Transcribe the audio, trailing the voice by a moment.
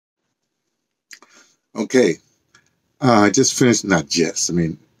Okay, I just finished. Not just. I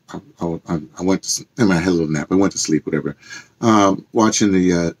mean, I went to. I mean, I had a little nap. I went to sleep. Whatever. Watching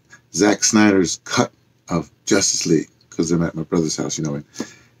the Zack Snyder's cut of Justice League because I'm at my brother's house. And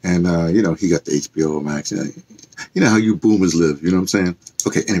he got the HBO Max. You know how you boomers live. You know what I'm saying?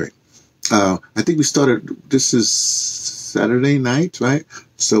 Okay. Anyway, I think we started. This is Saturday night, right?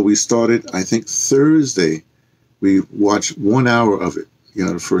 So we started. I think Thursday. We watched 1 hour of it.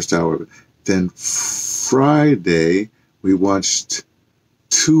 The first hour of it. Then Friday, we watched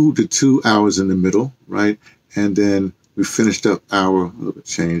 2 to 2 hours in the middle, right? And then we finished up our, a little bit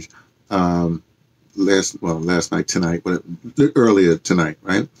change, last night, tonight, earlier tonight,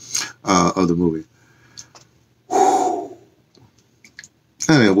 right? Of the movie. I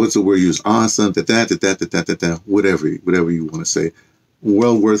don't know, what's the word used? Awesome, whatever you want to say.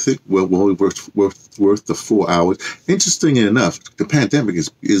 Well worth it. Well worth the 4 hours. Interesting enough, the pandemic is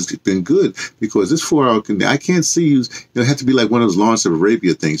been good because this 4 hour I can't see you. It had to be like one of those Lawrence of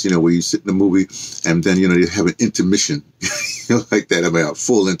Arabia things, where you sit in the movie and then you have an intermission, like that. I mean, a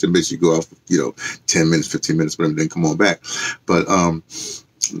full intermission. You go off, 10 minutes, 15 minutes, whatever, then come on back. But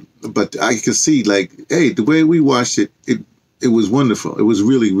I can see like, hey, the way we watched it, it was wonderful. It was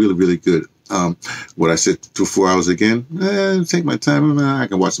really, really, really good. What I said, 4 hours again, take my time. I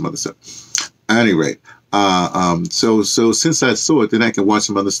can watch some other stuff. At any rate, so since I saw it, then I can watch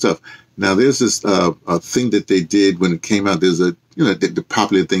some other stuff. Now, there's this a thing that they did when it came out. There's the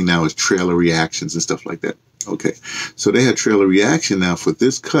popular thing now is trailer reactions and stuff like that. Okay, so they had trailer reaction now for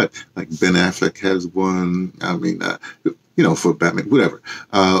this cut. Like Ben Affleck has one. I mean, for Batman, whatever.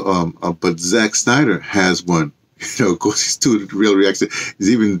 But Zack Snyder has one. Of course, he's doing the real reaction. He's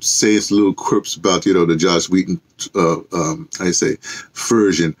even saying some little quips about, the Josh Whedon,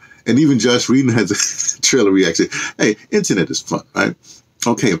 version. And even Josh Whedon has a trailer reaction. Hey, internet is fun, right?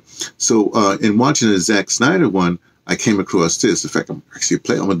 Okay, so in watching the Zack Snyder one, I came across this. In fact, I'm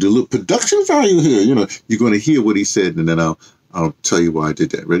going to do a little production value here. You're going to hear what he said, and then I'll tell you why I did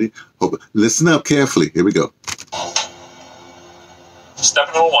that. Ready? Listen up carefully. Here we go.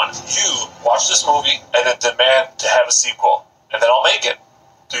 Step number one, you watch this movie and then demand to have a sequel. And then I'll make it.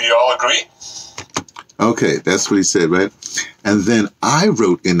 Do you all agree? Okay, that's what he said, right? And then I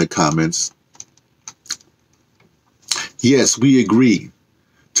wrote in the comments, yes, we agree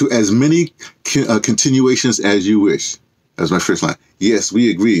to as many continuations as you wish. That was my first line. Yes,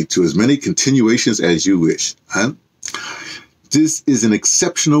 we agree to as many continuations as you wish. Huh? This is an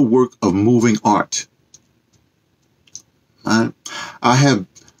exceptional work of moving art. I have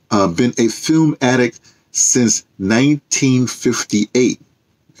been a film addict since 1958.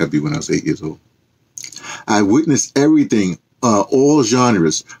 That'd be when I was 8 years old. I witnessed everything, all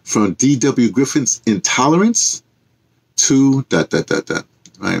genres, from D.W. Griffith's Intolerance to ...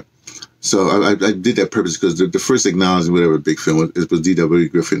 right? So I did that purpose because the first acknowledgement, whatever big film was D.W.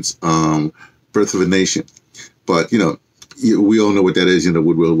 Griffith's Birth of a Nation. But, we all know what that is,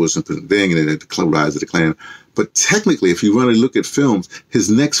 Woodrow Wilson thing, and then the Rise of the Klan. But technically, if you want to look at films, his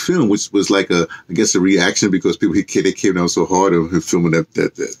next film, which was like a reaction because they came down so hard on him filming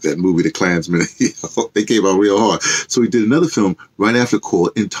that movie, The Klansman, they came out real hard. So he did another film right after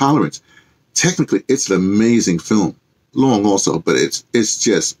called Intolerance. Technically, it's an amazing film, long also, but it's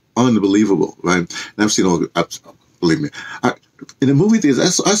just unbelievable, right? And I've seen all, believe me, in the movie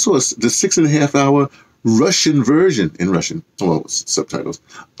theaters, I saw the 6.5 hour Russian version in Russian, subtitles,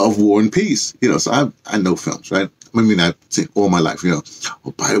 of War and Peace. So I know films, right? I mean, I've seen all my life. Oh,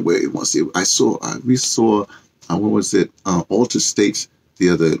 by the way, we saw what was it? Altered States the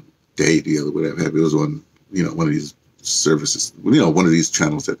other whatever. It was on one of these services, one of these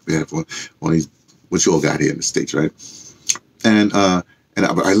channels that we have on one of these, which you all got here in the States, right? And I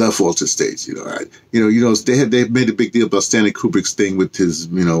love Altered States. They made a big deal about Stanley Kubrick's thing with his,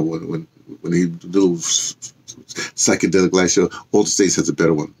 when he did a little psychedelic light show. Altered States has a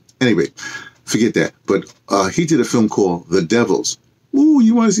better one. Anyway, forget that. But he did a film called The Devils. Ooh,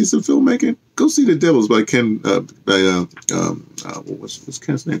 you want to see some filmmaking? Go see The Devils by what's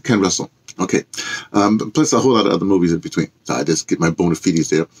Ken's name? Ken Russell. Okay. Plus a whole lot of other movies in between. So I just get my bona fides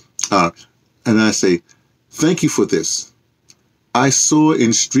there. And I say, thank you for this. I saw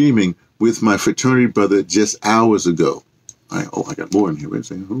in streaming with my fraternity brother just hours ago. I got more in here. Wait a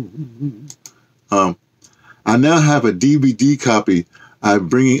second. I now have a DVD copy I'm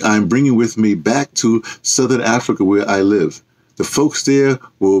bringing with me back to Southern Africa where I live. The folks there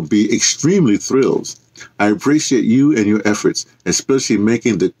will be extremely thrilled. I appreciate you and your efforts, especially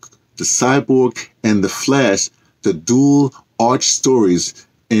making the Cyborg and the Flash the dual arch stories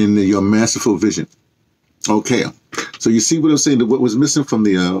in your masterful vision. Okay, so you see what I'm saying? What was missing from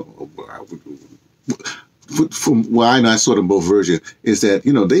the from what I know, I saw them both versions, is that,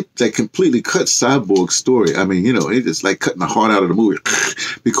 you know, they completely cut Cyborg's story. I mean, you know, it's just like cutting the heart out of the movie.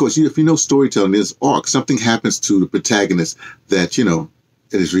 Because if you know storytelling, there's arc. Something happens to the protagonist that, you know,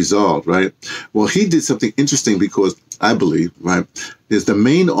 it is resolved, right? Well, he did something interesting because I believe, right, there's the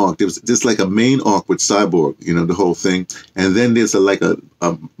main arc. There's like a main arc with Cyborg, you know, the whole thing. And then there's like a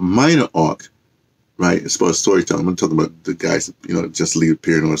minor arc, right, as far as storytelling. I'm talking about the guys, you know, Justice League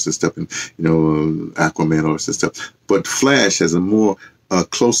appearing, all this stuff, and, you know, Aquaman, all this stuff. But Flash has a more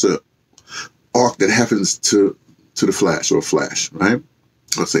closer arc that happens to the Flash, or Flash, right?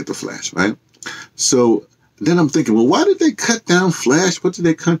 Let's say the Flash, right? So then I'm thinking, well, why did they cut down Flash? What did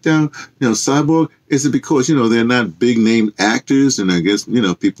they cut down, you know, Cyborg? Is it because, you know, they're not big name actors, and I guess, you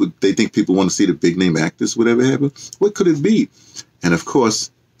know, they think people want to see the big name actors, whatever happens? What could it be? And of course,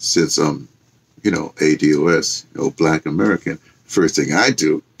 since you know, ADOS, you know, Black American, first thing I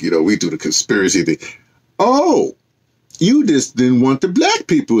do, you know, we do the conspiracy thing. Oh, you just didn't want the black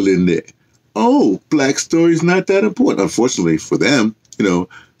people in there. Oh, black story's not that important. Unfortunately for them, you know,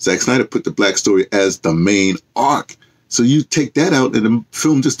 Zack Snyder put the black story as the main arc. So you take that out and the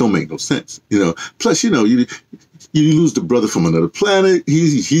film just don't make no sense, you know. Plus, you know, you lose the brother from another planet.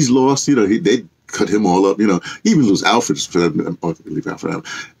 He's lost, you know, they cut him all up, you know, even lose Alfred, leave Alfred out.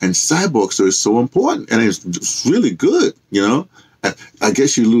 And Cyborg story is so important, and it's really good, you know. I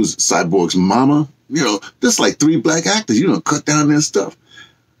guess you lose Cyborg's mama, you know, there's like 3 black actors, you know, cut down their stuff.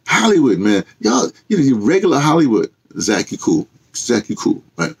 Hollywood, man, y'all, you know, you regular Hollywood, Zach, you cool. Zach, you cool,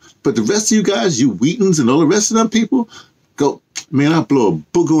 right? But the rest of you guys, you Wheatons and all the rest of them people, go, man, I'll blow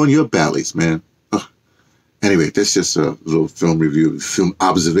a booger on your bellies, man. Ugh. Anyway, that's just a little film review, film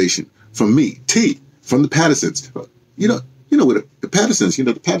observation. From me, T, from the Pattersons. You know what the Pattersons, you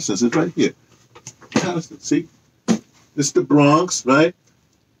know, the Pattersons is right here. Pattersons, see? This is the Bronx, right?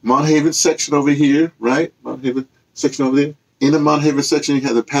 Mount Haven section over here, right? Mount Haven section over there. In the Mount Haven section, you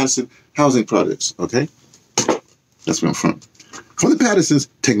have the Patterson housing projects, okay? That's where I'm from. From the Pattersons,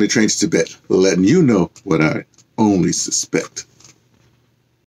 taking the train to Tibet, letting you know what I only suspect.